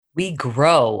We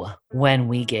grow when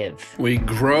we give. We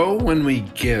grow when we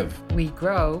give. We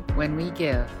grow when we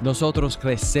give. Nosotros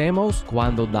crecemos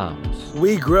cuando damos.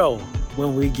 We grow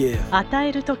when we give. 与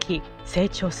えるとき成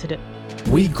長する。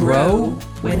 We grow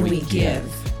when we give.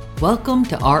 Welcome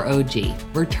to ROG,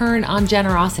 Return on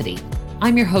Generosity.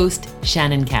 I'm your host,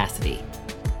 Shannon Cassidy.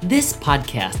 This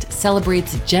podcast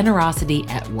celebrates generosity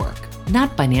at work,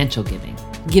 not financial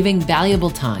giving valuable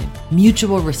time,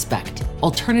 mutual respect,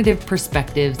 alternative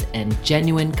perspectives, and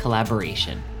genuine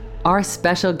collaboration. Our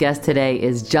special guest today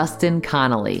is Justin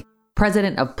Connolly,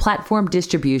 President of Platform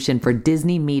Distribution for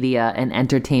Disney Media and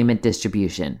Entertainment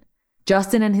Distribution.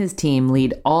 Justin and his team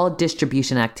lead all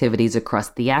distribution activities across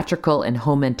theatrical and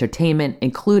home entertainment,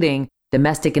 including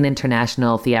domestic and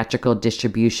international theatrical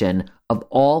distribution of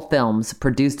all films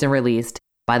produced and released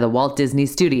by the Walt Disney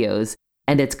Studios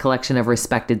and its collection of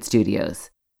respected studios.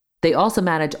 They also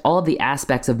manage all of the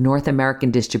aspects of North American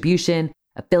distribution,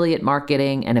 affiliate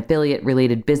marketing, and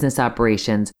affiliate-related business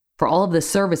operations for all of the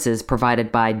services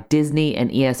provided by Disney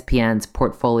and ESPN's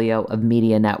portfolio of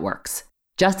media networks.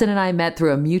 Justin and I met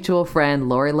through a mutual friend,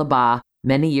 Lori Labat,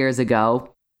 many years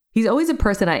ago. He's always a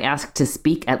person I ask to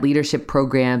speak at leadership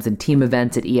programs and team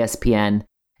events at ESPN.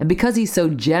 And because he's so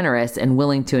generous and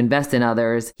willing to invest in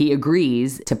others, he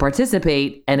agrees to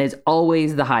participate and is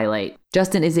always the highlight.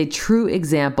 Justin is a true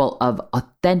example of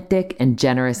authentic and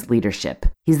generous leadership.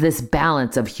 He's this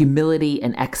balance of humility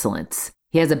and excellence.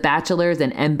 He has a bachelor's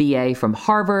and MBA from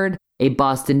Harvard, a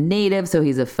Boston native, so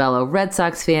he's a fellow Red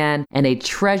Sox fan, and a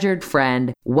treasured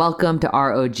friend. Welcome to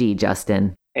ROG,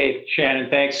 Justin. Hey, Shannon,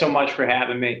 thanks so much for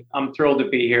having me. I'm thrilled to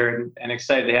be here and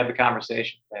excited to have the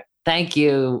conversation today. Thank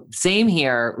you. Same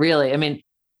here, really. I mean,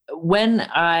 when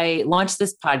I launched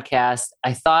this podcast,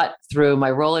 I thought through my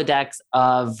Rolodex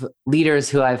of leaders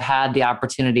who I've had the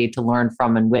opportunity to learn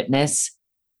from and witness.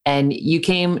 And you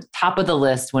came top of the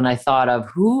list when I thought of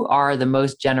who are the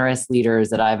most generous leaders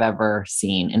that I've ever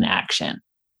seen in action.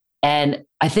 And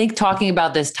I think talking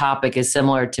about this topic is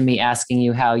similar to me asking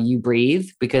you how you breathe,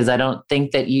 because I don't think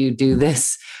that you do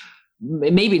this.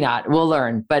 Maybe not. We'll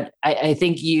learn. But I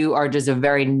think you are just a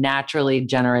very naturally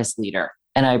generous leader.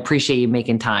 And I appreciate you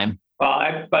making time. Well,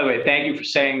 by the way, thank you for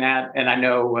saying that. And I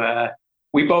know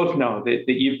we both know that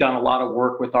you've done a lot of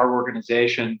work with our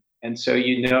organization. And so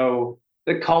you know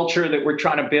the culture that we're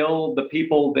trying to build, the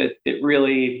people that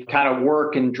really kind of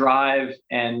work and drive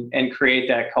and create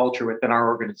that culture within our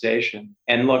organization.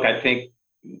 And look, I think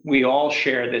we all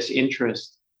share this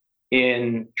interest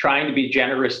in trying to be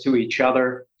generous to each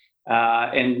other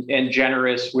and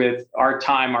generous with our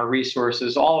time, our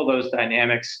resources, all of those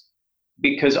dynamics,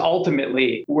 because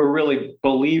ultimately we're really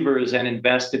believers and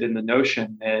invested in the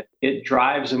notion that it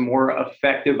drives a more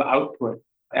effective output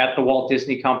at the Walt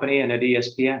Disney Company and at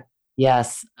ESPN.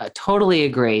 Yes, I totally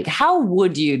agree. How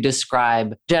would you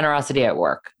describe generosity at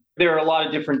work? There are a lot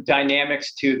of different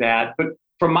dynamics to that, but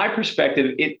from my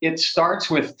perspective, it starts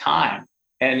with time,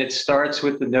 and it starts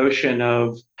with the notion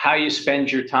of how you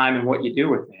spend your time and what you do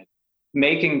with it.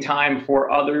 Making time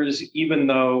for others, even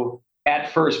though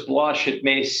at first blush it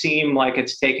may seem like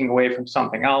it's taking away from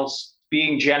something else.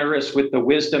 Being generous with the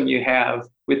wisdom you have,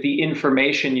 with the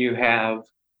information you have,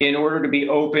 in order to be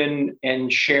open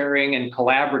and sharing and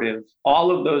collaborative.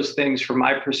 All of those things, from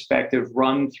my perspective,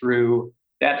 run through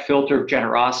that filter of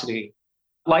generosity.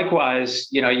 Likewise,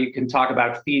 you can talk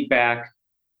about feedback,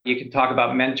 you can talk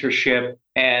about mentorship,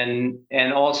 and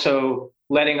also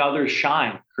letting others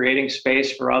shine, creating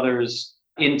space for others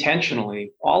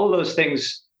intentionally. All of those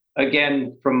things,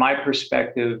 again, from my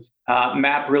perspective,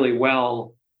 map really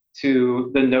well to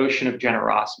the notion of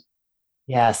generosity.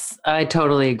 Yes, I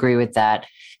totally agree with that.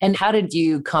 And how did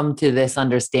you come to this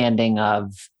understanding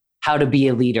of how to be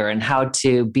a leader and how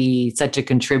to be such a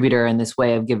contributor in this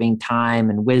way of giving time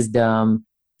and wisdom,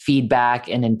 feedback,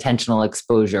 and intentional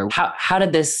exposure? How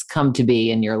did this come to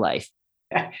be in your life?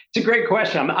 It's a great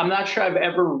question. I'm not sure I've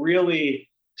ever really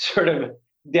sort of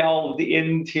delved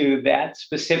into that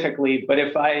specifically, but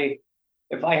if I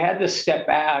had to step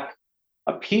back,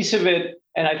 a piece of it,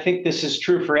 and I think this is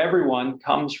true for everyone,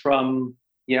 comes from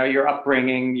your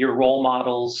upbringing, your role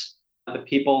models, the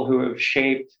people who have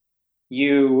shaped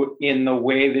you in the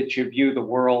way that you view the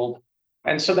world.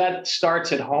 And so that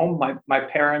starts at home. My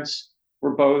parents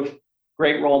were both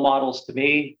great role models to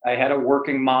me. I had a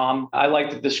working mom. I like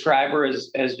to describe her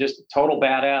as just a total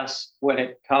badass when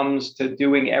it comes to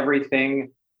doing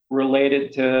everything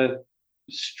related to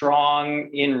strong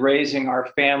in raising our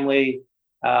family,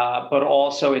 but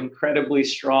also incredibly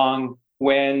strong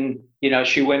when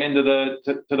she went into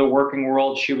the working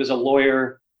world. She was a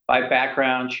lawyer by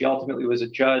background. She ultimately was a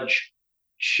judge.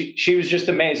 She was just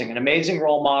amazing, an amazing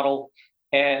role model.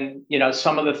 And,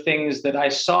 some of the things that I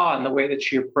saw in the way that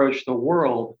she approached the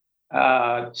world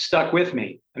stuck with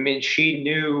me. I mean, she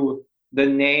knew the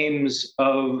names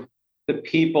of the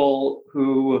people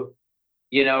who,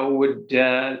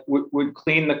 would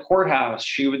clean the courthouse.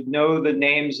 She would know the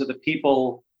names of the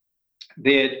people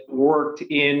that worked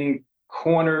in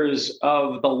corners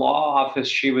of the law office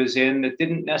she was in that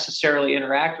didn't necessarily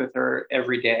interact with her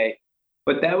every day.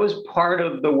 But that was part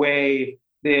of the way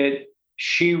that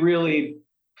she really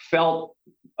felt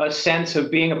a sense of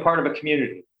being a part of a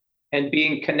community and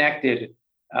being connected,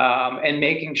 and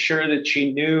making sure that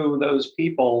she knew those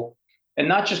people, and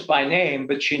not just by name,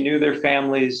 but she knew their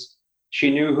families.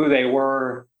 She knew who they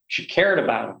were. She cared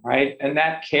about them, right? And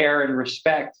that care and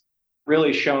respect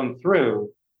really shone through.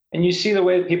 And you see the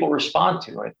way that people respond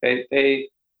to it.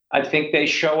 I think they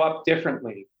show up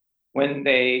differently when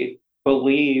they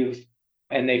believe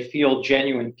and they feel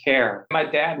genuine care. My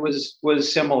dad was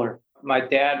similar. My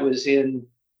dad was in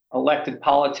elected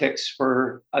politics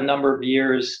for a number of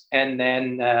years, and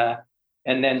then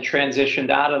transitioned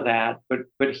out of that.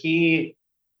 But he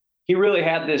really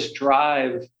had this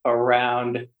drive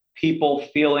around people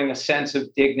feeling a sense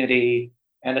of dignity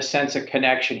and a sense of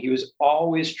connection. He was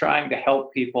always trying to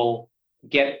help people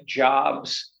get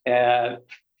jobs,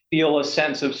 feel a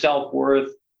sense of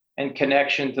self-worth and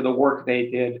connection to the work they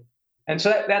did. And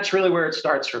so that's really where it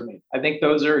starts for me. I think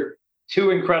those are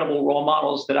two incredible role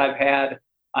models that I've had.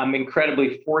 I'm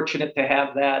incredibly fortunate to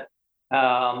have that,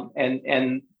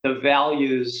 and the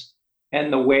values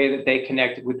and the way that they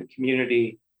connected with the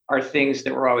community are things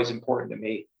that were always important to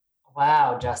me.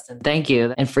 Wow, Justin. Thank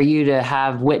you. And for you to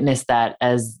have witnessed that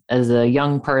as a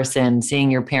young person, seeing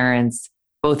your parents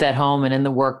both at home and in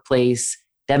the workplace,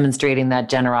 demonstrating that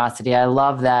generosity. I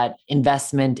love that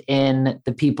investment in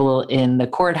the people in the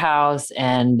courthouse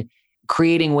and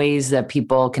creating ways that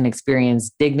people can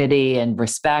experience dignity and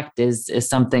respect is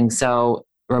something so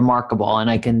remarkable. And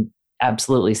I can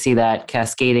absolutely see that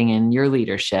cascading in your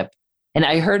leadership. And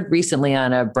I heard recently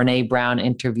on a Brené Brown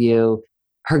interview,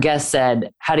 her guest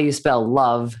said, "How do you spell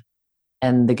love?"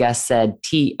 And the guest said,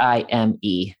 Time.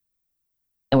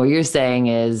 And what you're saying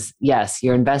is, yes,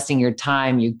 you're investing your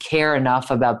time. You care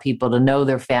enough about people to know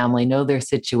their family, know their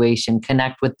situation,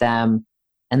 connect with them.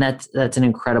 And that's an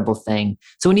incredible thing.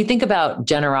 So when you think about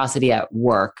generosity at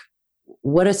work,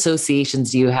 what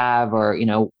associations do you have, or,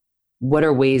 what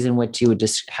are ways in which you would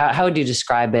how would you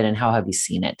describe it, and how have you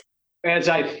seen it? As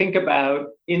I think about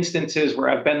instances where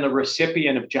I've been the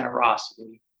recipient of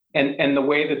generosity, and the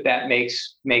way that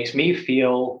makes me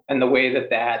feel, and the way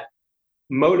that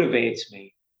motivates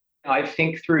me, I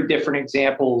think through different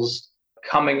examples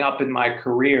coming up in my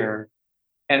career,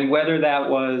 and whether that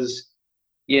was,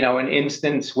 an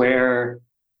instance where,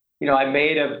 I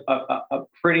made a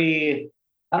pretty,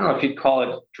 I don't know if you'd call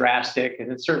it drastic,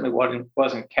 and it certainly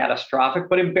wasn't catastrophic,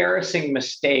 but embarrassing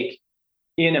mistake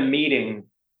in a meeting,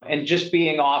 and just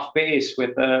being off base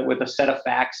with a set of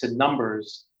facts and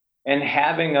numbers, and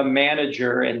having a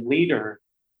manager and leader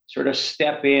sort of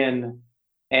step in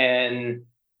and,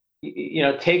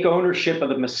 take ownership of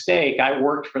the mistake. I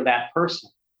worked for that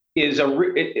person.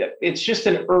 It's just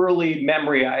an early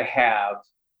memory I have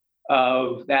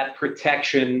of that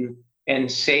protection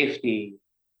and safety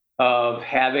of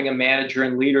having a manager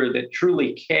and leader that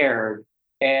truly cared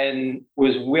and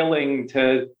was willing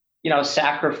to,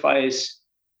 sacrifice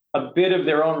a bit of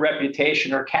their own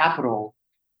reputation or capital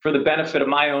for the benefit of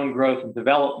my own growth and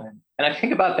development. And I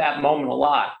think about that moment a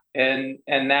lot. And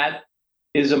that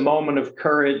is a moment of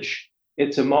courage.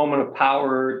 It's a moment of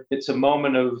power. It's a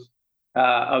moment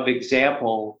of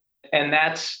example. And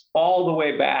that's all the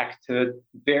way back to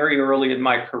very early in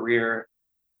my career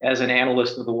as an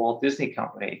analyst of the Walt Disney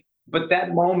Company. But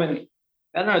that moment,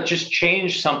 I don't know, it just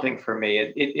changed something for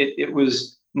me. It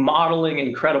was modeling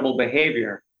incredible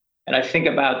behavior. And I think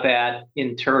about that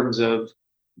in terms of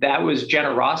that was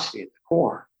generosity at the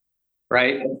core,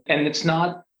 right? And it's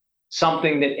not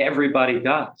something that everybody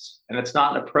does, and it's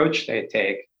not an approach they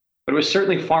take, but it was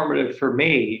certainly formative for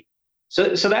me.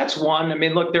 So that's one. I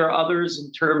mean, look, there are others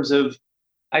in terms of,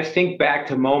 I think back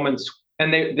to moments,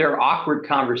 and they're awkward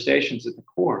conversations at the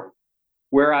core,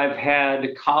 where I've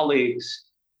had colleagues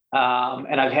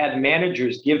and I've had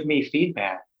managers give me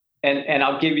feedback. And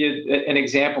I'll give you an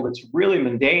example that's really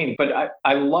mundane, but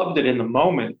I loved it in the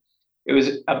moment. It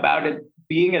was about it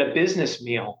being at a business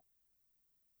meal,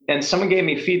 and someone gave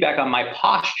me feedback on my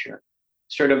posture.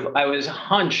 I was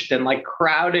hunched and like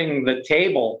crowding the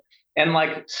table, and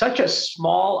like such a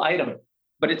small item,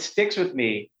 but it sticks with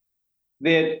me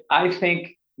that I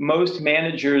think most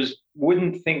managers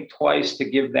wouldn't think twice to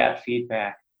give that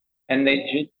feedback, and they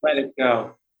just let it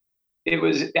go. it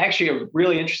was actually a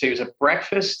really interesting, it was a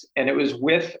breakfast and it was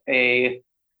with a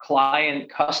client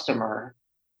customer.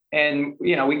 And,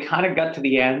 we kind of got to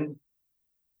the end.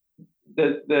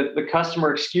 The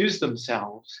customer excused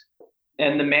themselves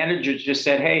and the manager just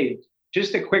said, "Hey,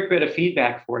 just a quick bit of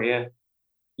feedback for you.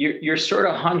 You're sort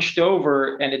of hunched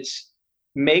over and it's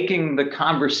making the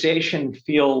conversation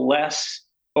feel less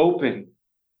open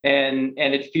and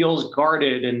it feels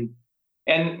guarded."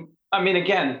 And I mean,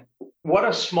 again, what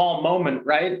a small moment,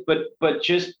 right? But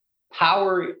just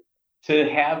power to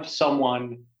have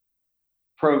someone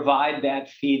provide that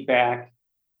feedback,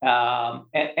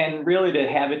 and really to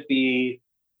have it be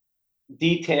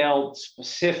detailed,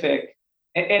 specific.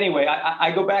 Anyway,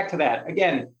 I go back to that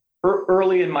again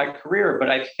early in my career,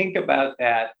 but I think about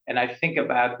that and I think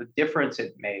about the difference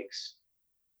it makes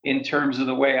in terms of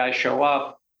the way I show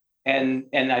up, and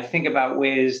I think about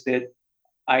ways that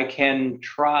I can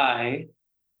try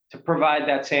to provide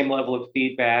that same level of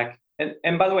feedback.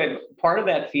 And by the way, part of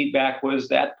that feedback was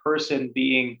that person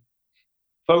being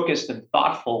focused and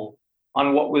thoughtful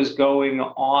on what was going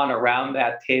on around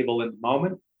that table in the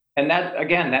moment. And that,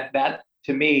 again, that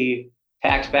to me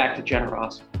tacks back to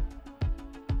generosity.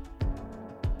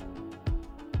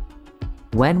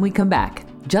 When we come back,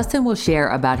 Justin will share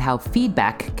about how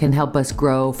feedback can help us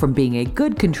grow from being a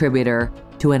good contributor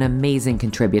to an amazing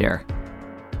contributor.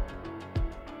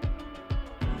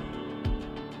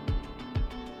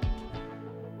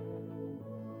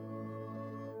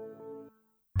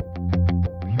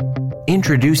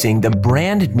 Introducing the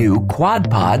brand new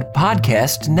QuadPod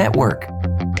Podcast Network.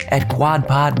 At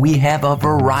QuadPod, we have a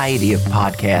variety of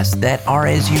podcasts that are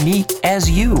as unique as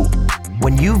you.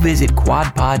 When you visit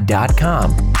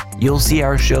quadpod.com, you'll see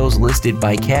our shows listed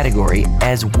by category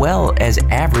as well as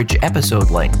average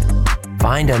episode length.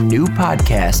 Find a new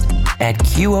podcast at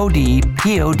QODPOD.com,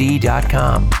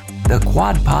 the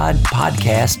QuadPod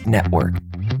Podcast Network.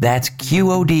 That's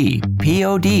QODPOD.com.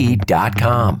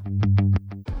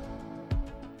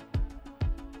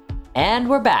 And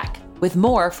we're back with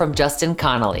more from Justin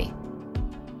Connolly.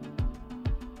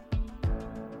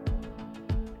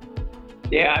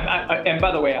 Yeah, and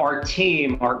by the way, our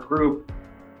team, our group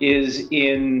is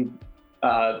in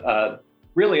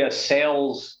really a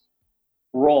sales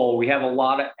role. We have a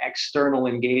lot of external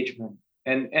engagement.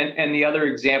 And the other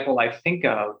example I think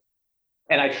of,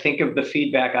 and I think of the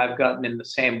feedback I've gotten in the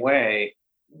same way,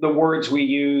 the words we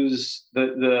use,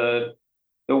 the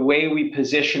way we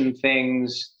position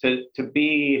things to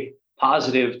be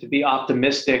positive, to be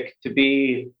optimistic, to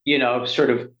be, sort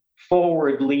of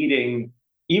forward leading,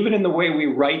 even in the way we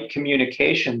write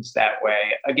communications that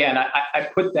way. Again, I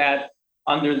put that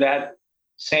under that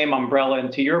same umbrella.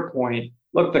 And to your point,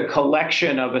 look, the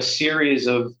collection of a series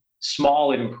of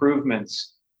small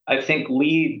improvements, I think,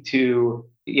 lead to,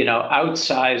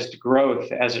 outsized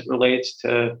growth as it relates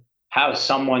to how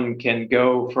someone can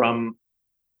go from,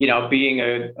 being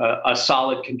a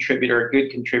solid contributor, a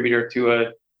good contributor, to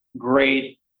a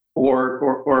great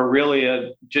or really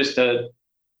an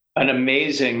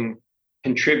amazing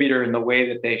contributor in the way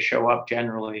that they show up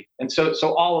generally. And so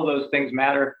all of those things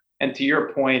matter. And to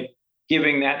your point,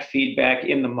 giving that feedback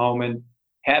in the moment,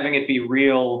 having it be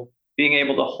real, being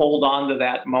able to hold on to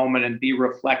that moment and be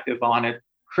reflective on it,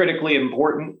 critically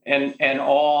important, and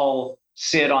all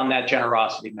sit on that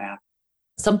generosity map.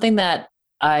 Something that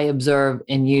I observe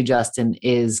in you, Justin,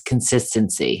 is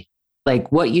consistency.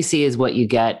 Like, what you see is what you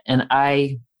get. And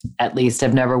I, at least,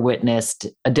 have never witnessed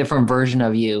a different version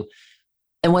of you.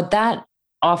 And what that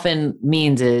often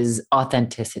means is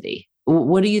authenticity.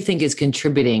 What do you think is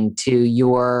contributing to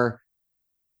your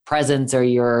presence or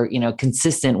your,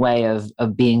 consistent way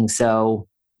of being so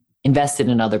invested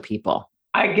in other people?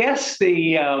 I guess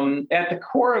the at the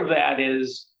core of that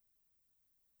is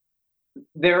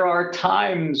there are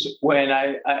times when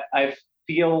I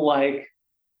feel like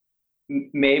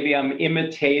maybe I'm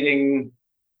imitating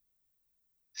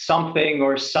something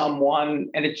or someone,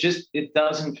 and it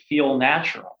doesn't feel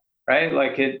natural, right?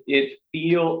 Like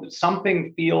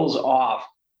something feels off.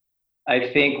 I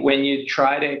think when you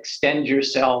try to extend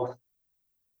yourself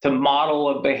to model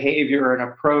a behavior or an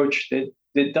approach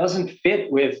that doesn't fit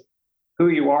with who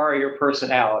you are or your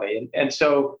personality. And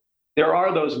so there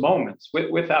are those moments,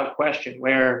 without question,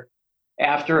 where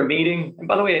after a meeting, and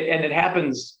by the way, and it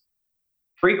happens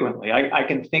frequently. I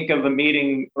can think of a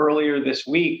meeting earlier this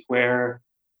week where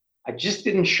I just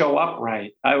didn't show up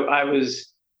right. It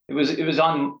was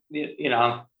on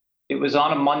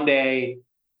a Monday,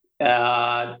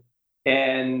 and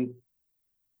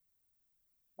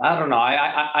I don't know.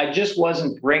 I just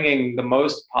wasn't bringing the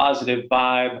most positive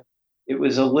vibe. It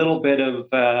was a little bit of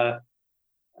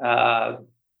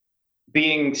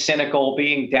being cynical,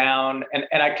 being down.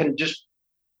 And I can just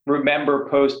remember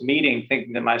post-meeting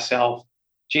thinking to myself,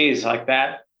 geez, like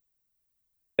that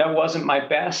wasn't my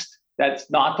best. That's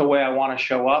not the way I want to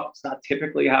show up. It's not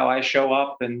typically how I show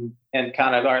up, and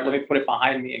kind of, all right, let me put it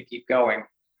behind me and keep going.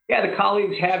 Yeah, the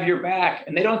colleagues have your back,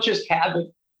 and they don't just have it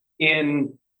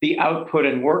in the output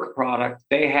and work product.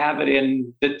 They have it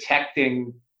in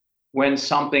detecting when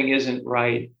something isn't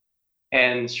right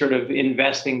and sort of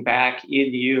investing back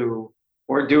in you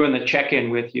or doing the check-in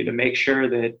with you to make sure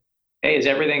that, hey, is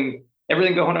everything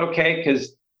going okay?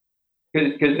 Because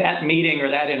that meeting or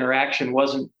that interaction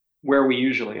wasn't where we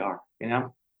usually are, you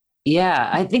know? Yeah,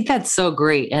 I think that's so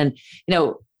great. And,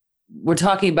 we're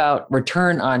talking about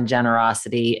return on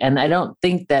generosity. And I don't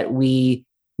think that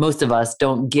most of us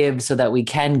don't give so that we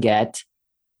can get,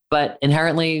 but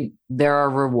inherently there are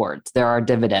rewards, there are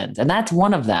dividends. And that's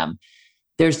one of them.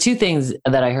 There's two things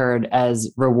that I heard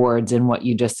as rewards in what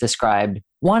you just described.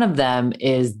 One of them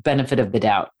is benefit of the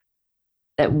doubt.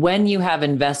 That when you have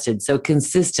invested so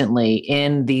consistently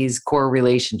in these core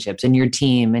relationships, in your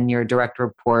team, in your direct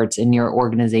reports, in your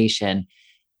organization,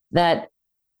 that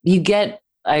you get,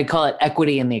 I call it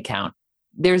equity in the account.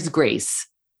 There's grace.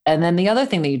 And then the other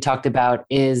thing that you talked about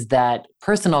is that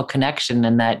personal connection,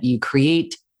 and that you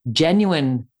create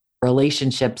genuine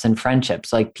relationships and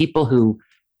friendships, like people who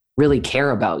really care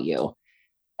about you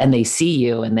and they see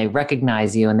you and they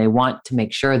recognize you and they want to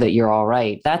make sure that you're all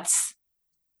right. That's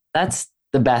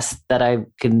the best that I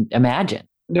can imagine.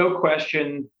 No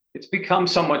question. It's become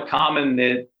somewhat common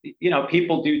that,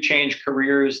 people do change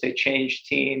careers, they change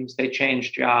teams, they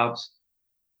change jobs.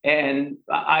 And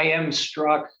I am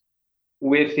struck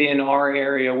within our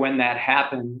area when that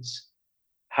happens,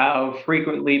 how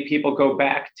frequently people go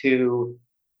back to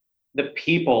the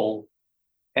people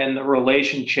and the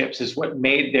relationships is what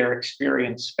made their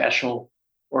experience special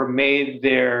or made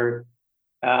their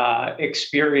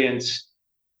experience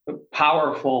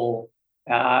powerful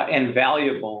and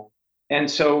valuable. And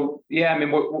so, yeah, I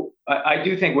mean, I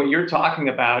do think what you're talking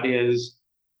about is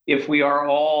if we are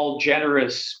all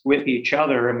generous with each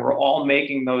other and we're all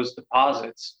making those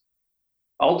deposits,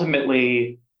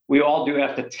 ultimately, we all do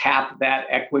have to tap that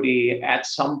equity at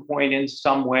some point in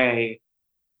some way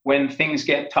when things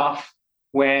get tough,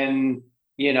 when,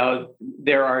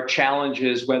 there are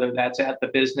challenges, whether that's at the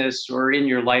business or in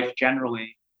your life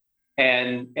generally.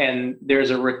 And there's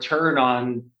a return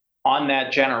on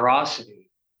that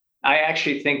generosity. I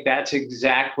actually think that's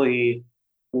exactly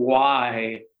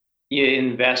why you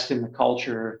invest in the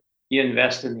culture, you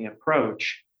invest in the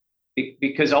approach,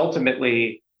 because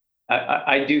ultimately,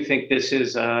 I do think this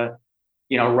is a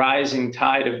rising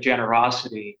tide of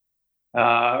generosity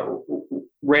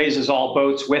raises all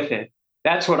boats with it.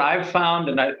 That's what I've found,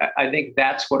 and I think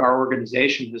that's what our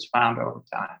organization has found over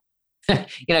time.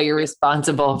 You're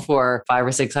responsible for 500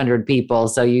 or 600 people.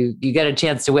 So you get a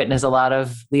chance to witness a lot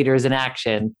of leaders in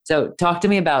action. So talk to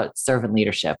me about servant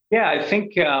leadership. Yeah, I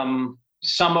think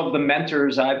some of the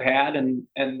mentors I've had and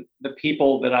the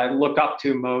people that I look up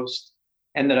to most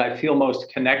and that I feel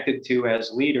most connected to as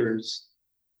leaders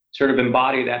sort of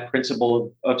embody that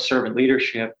principle of servant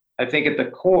leadership. I think at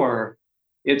the core,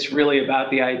 it's really about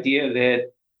the idea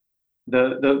that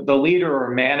the leader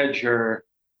or manager,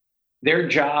 their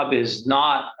job is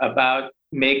not about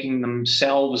making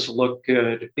themselves look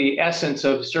good. The essence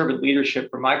of servant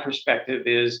leadership, from my perspective,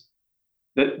 is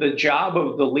that the job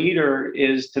of the leader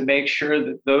is to make sure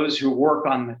that those who work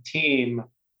on the team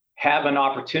have an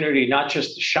opportunity not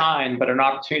just to shine, but an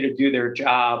opportunity to do their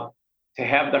job, to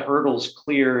have the hurdles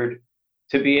cleared,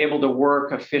 to be able to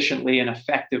work efficiently and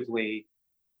effectively,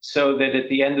 so that at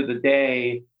the end of the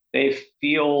day, they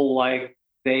feel like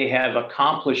they have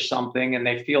accomplished something and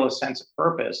they feel a sense of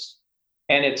purpose.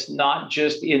 And it's not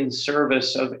just in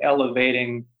service of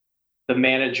elevating the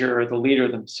manager or the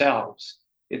leader themselves.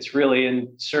 It's really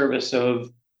in service of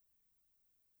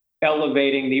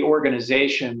elevating the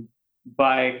organization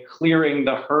by clearing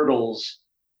the hurdles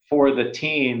for the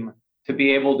team to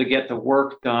be able to get the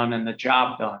work done and the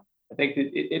job done. I think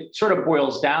it sort of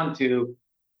boils down to,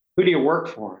 who do you work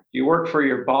for? Do you work for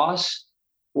your boss,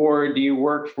 or do you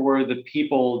work for the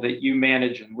people that you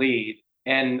manage and lead?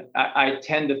 And I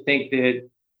tend to think that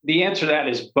the answer to that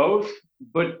is both,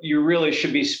 but you really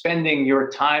should be spending your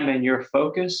time and your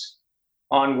focus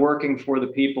on working for the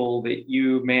people that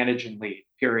you manage and lead,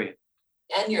 period.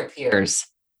 And your peers,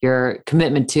 your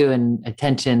commitment to and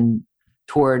attention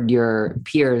toward your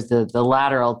peers, the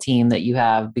lateral team that you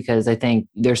have, because I think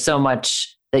there's so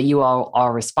much that you all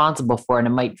are responsible for. And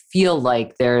it might feel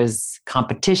like there's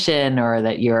competition, or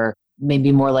that you're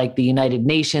maybe more like the United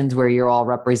Nations where you're all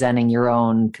representing your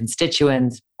own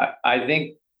constituents. I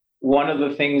think one of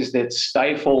the things that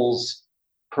stifles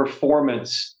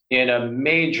performance in a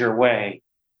major way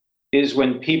is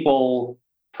when people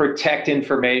protect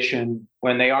information,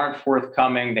 when they aren't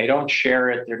forthcoming, they don't share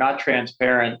it, they're not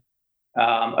transparent,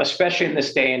 especially in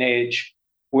this day and age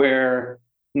where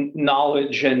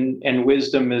knowledge and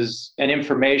wisdom and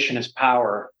information is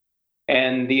power.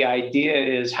 And the idea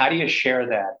is, how do you share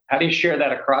that? How do you share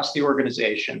that across the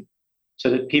organization so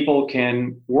that people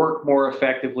can work more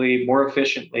effectively, more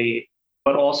efficiently,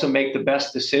 but also make the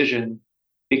best decision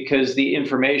because the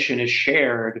information is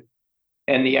shared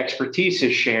and the expertise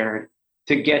is shared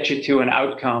to get you to an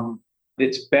outcome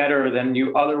that's better than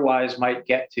you otherwise might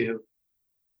get to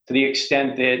the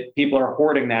extent that people are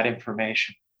hoarding that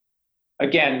information.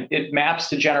 Again, it maps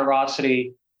to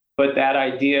generosity, but that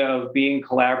idea of being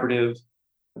collaborative,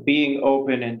 being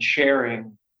open and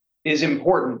sharing is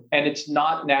important, and it's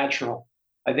not natural.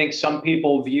 I think some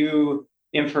people view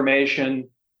information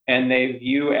and they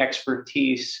view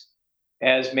expertise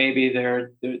as maybe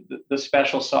the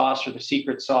special sauce or the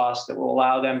secret sauce that will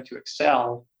allow them to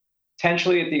excel,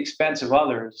 potentially at the expense of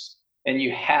others. And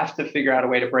you have to figure out a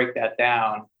way to break that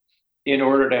down in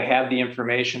order to have the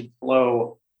information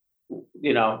flow,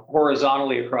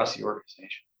 horizontally across the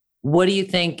organization. What do you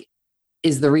think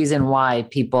is the reason why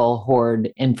people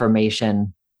hoard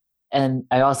information? And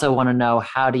I also want to know,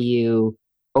 how do you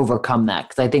overcome that?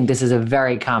 Because I think this is a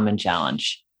very common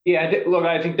challenge. Yeah,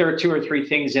 I think there are two or three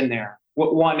things in there.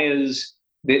 One is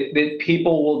that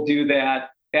people will do that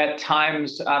at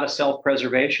times out of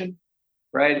self-preservation,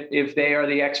 right? If they are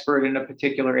the expert in a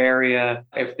particular area,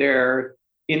 if they're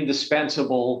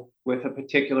indispensable with a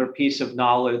particular piece of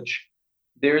knowledge,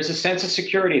 there's a sense of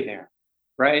security there,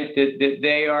 right? That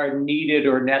they are needed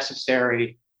or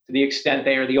necessary to the extent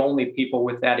they are the only people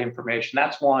with that information.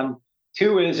 That's one.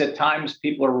 Two is, at times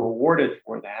people are rewarded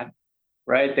for that,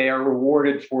 right? They are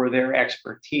rewarded for their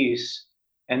expertise.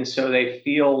 And so they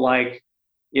feel like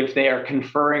if they are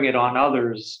conferring it on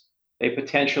others, they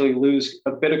potentially lose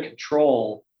a bit of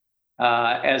control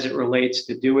as it relates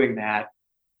to doing that.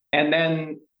 And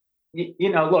then,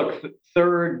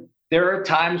 third, there are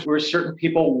times where certain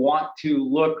people want to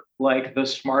look like the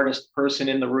smartest person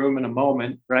in the room in a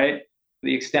moment, right? To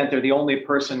the extent they're the only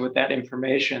person with that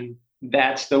information,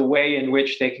 that's the way in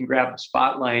which they can grab the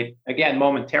spotlight, again,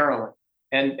 momentarily.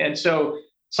 And so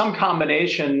some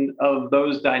combination of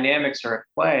those dynamics are at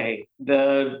play.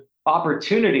 The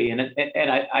opportunity, and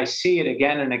I see it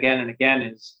again and again and again,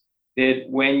 is that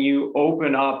when you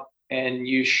open up and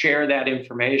you share that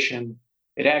information,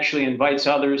 it actually invites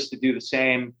others to do the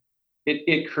same.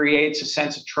 It creates a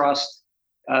sense of trust,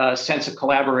 a sense of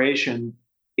collaboration.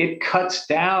 It cuts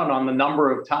down on the number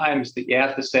of times that you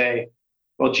have to say,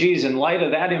 well, geez, in light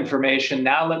of that information,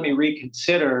 now let me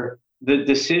reconsider the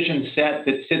decision set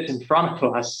that sits in front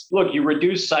of us. Look, you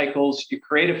reduce cycles, you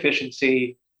create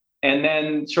efficiency, and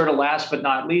then sort of last but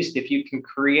not least, if you can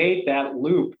create that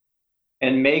loop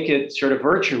and make it sort of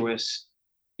virtuous,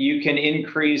 you can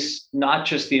increase not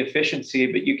just the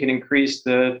efficiency, but you can increase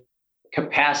the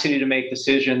capacity to make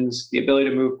decisions, the ability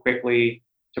to move quickly,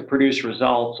 to produce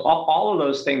results. All of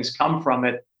those things come from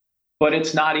it, but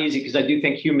it's not easy because I do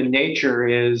think human nature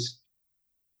is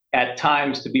at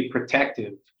times to be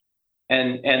protective.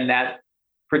 And that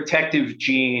protective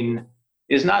gene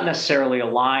is not necessarily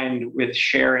aligned with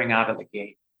sharing out of the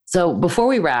gate. So before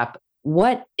we wrap,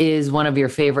 what is one of your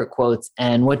favorite quotes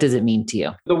and what does it mean to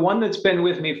you? The one that's been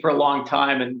with me for a long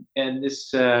time, and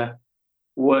this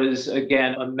was,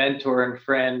 again, a mentor and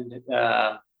friend.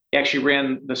 He actually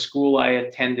ran the school I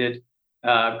attended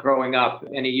growing up.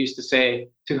 And he used to say,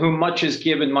 to whom much is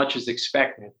given, much is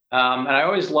expected. And I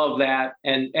always love that.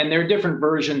 And there are different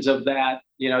versions of that,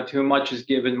 to whom much is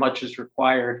given, much is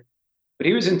required. But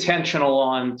he was intentional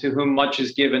on to whom much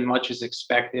is given, much is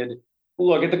expected.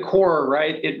 Look, at the core,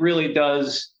 right, it really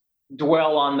does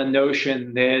dwell on the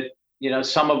notion that,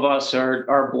 some of us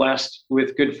are blessed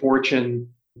with good fortune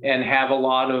and have a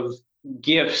lot of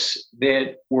gifts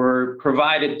that were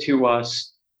provided to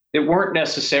us that weren't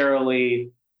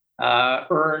necessarily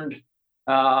earned,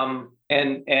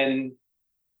 and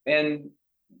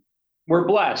we're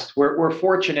blessed. We're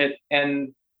fortunate,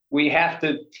 and we have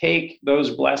to take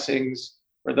those blessings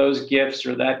or those gifts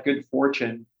or that good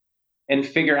fortune and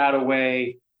figure out a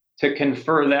way to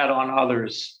confer that on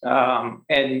others,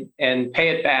 and pay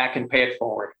it back and pay it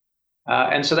forward.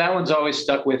 And so that one's always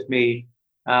stuck with me.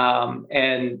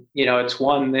 And it's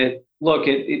one that, look,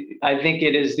 I think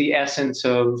it is the essence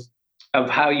of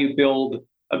how you build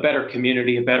a better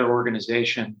community, a better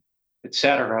organization, et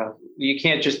cetera. You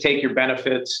can't just take your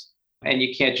benefits and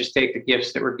you can't just take the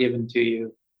gifts that were given to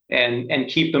you. and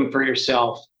keep them for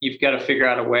yourself. You've got to figure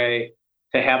out a way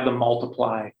to have them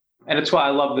multiply. And it's why I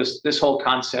love this whole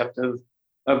concept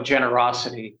of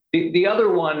generosity. The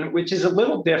other one, which is a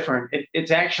little different,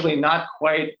 it's actually not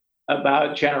quite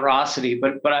about generosity,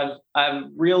 but I've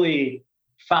really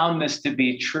found this to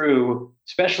be true,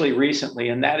 especially recently,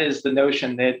 and that is the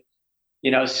notion that,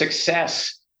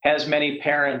 success has many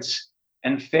parents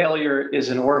and failure is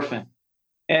an orphan.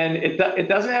 And it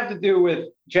doesn't have to do with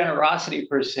generosity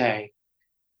per se,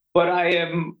 but I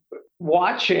am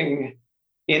watching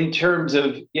in terms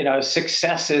of,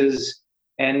 successes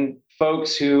and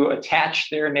folks who attach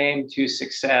their name to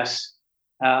success,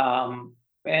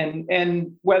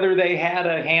 and whether they had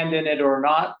a hand in it or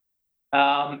not.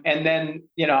 And then,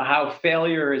 how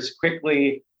failure is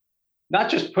quickly not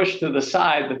just pushed to the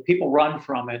side, but people run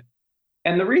from it.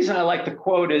 And the reason I like the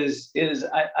quote is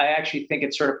I actually think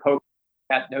it sort of pokes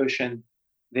that notion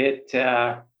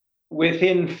that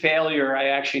within failure, I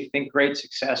actually think great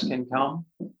success can come.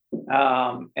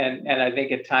 And I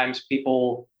think at times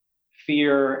people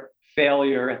fear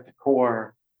failure at the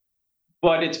core,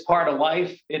 but it's part of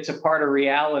life. It's a part of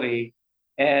reality.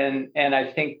 And I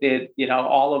think that,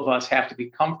 all of us have to be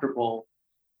comfortable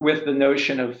with the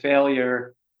notion of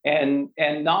failure and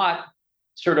not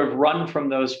sort of run from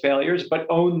those failures, but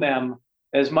own them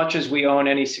as much as we own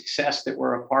any success that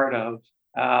we're a part of,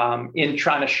 in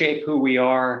trying to shape who we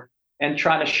are and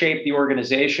trying to shape the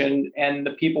organization and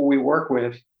the people we work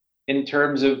with in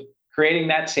terms of creating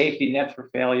that safety net for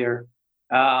failure.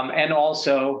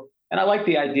 And I like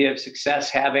the idea of success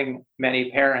having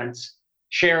many parents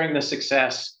sharing the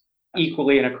success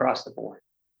equally and across the board.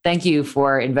 Thank you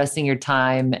for investing your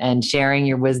time and sharing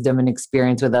your wisdom and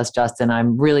experience with us, Justin.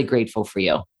 I'm really grateful for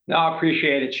you. No, I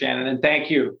appreciate it, Shannon. And thank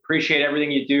you. Appreciate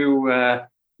everything you do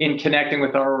in connecting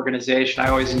with our organization. I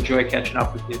always enjoy catching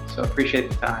up with you. So appreciate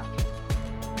the time.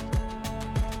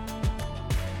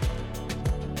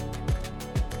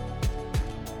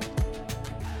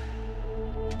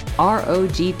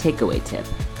 ROG takeaway tip: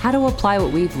 how to apply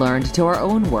what we've learned to our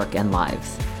own work and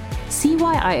lives. See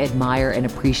why I admire and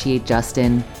appreciate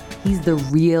Justin? He's the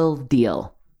real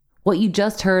deal. What you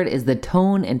just heard is the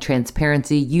tone and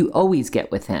transparency you always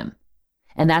get with him.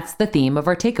 And that's the theme of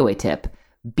our takeaway tip: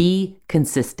 be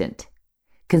consistent.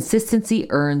 Consistency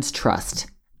earns trust.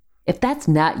 If that's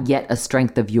not yet a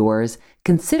strength of yours,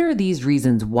 consider these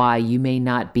reasons why you may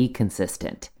not be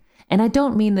consistent. And I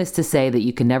don't mean this to say that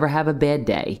you can never have a bad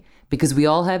day, because we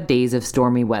all have days of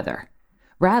stormy weather.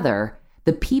 Rather,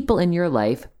 the people in your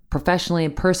life, professionally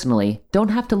and personally, don't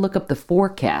have to look up the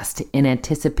forecast in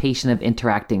anticipation of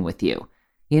interacting with you.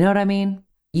 You know what I mean?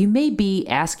 You may be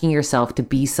asking yourself to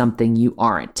be something you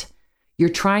aren't. You're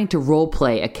trying to role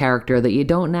play a character that you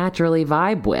don't naturally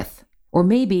vibe with. Or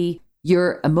maybe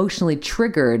you're emotionally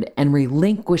triggered and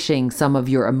relinquishing some of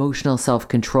your emotional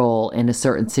self-control in a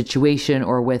certain situation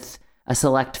or with a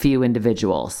select few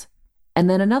individuals. And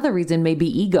then another reason may be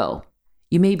ego.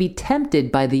 You may be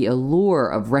tempted by the allure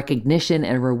of recognition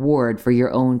and reward for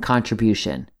your own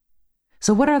contribution.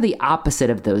 So what are the opposite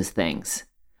of those things?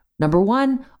 Number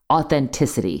one,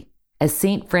 authenticity. As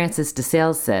St. Francis de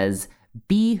Sales says,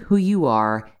 be who you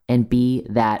are and be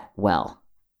that well.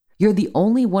 You're the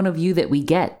only one of you that we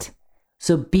get.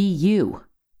 So be you.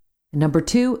 Number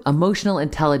two, emotional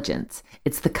intelligence.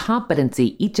 It's the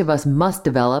competency each of us must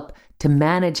develop to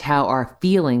manage how our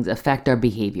feelings affect our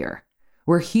behavior.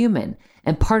 We're human,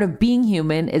 and part of being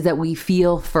human is that we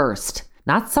feel first.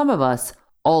 Not some of us,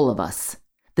 all of us.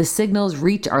 The signals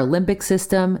reach our limbic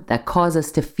system that cause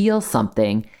us to feel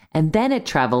something, and then it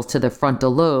travels to the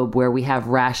frontal lobe where we have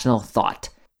rational thought.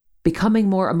 Becoming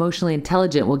more emotionally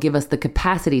intelligent will give us the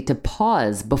capacity to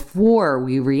pause before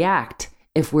we react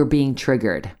if we're being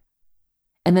triggered.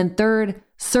 And then third,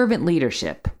 servant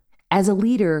leadership. As a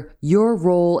leader, your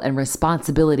role and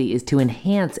responsibility is to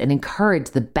enhance and encourage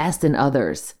the best in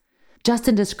others.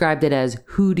 Justin described it as,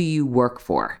 who do you work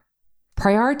for?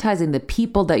 Prioritizing the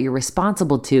people that you're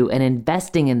responsible to and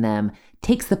investing in them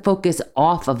takes the focus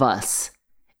off of us.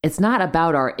 It's not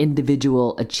about our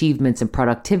individual achievements and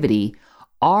productivity.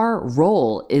 Our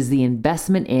role is the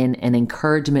investment in and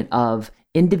encouragement of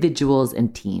individuals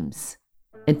and teams.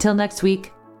 Until next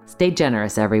week, stay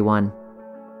generous, everyone.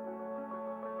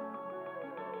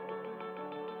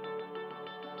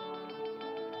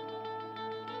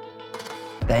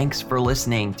 Thanks for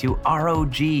listening to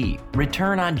ROG,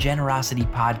 Return on Generosity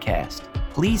Podcast.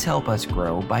 Please help us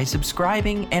grow by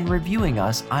subscribing and reviewing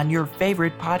us on your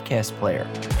favorite podcast player.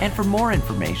 And for more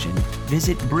information,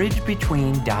 visit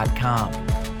bridgebetween.com.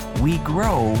 We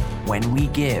grow when we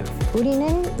give.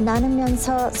 우리는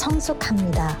나누면서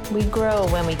성숙합니다. We grow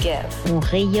when we give. On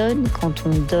rayonne quand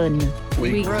on donne.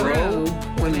 We grow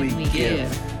when we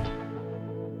give.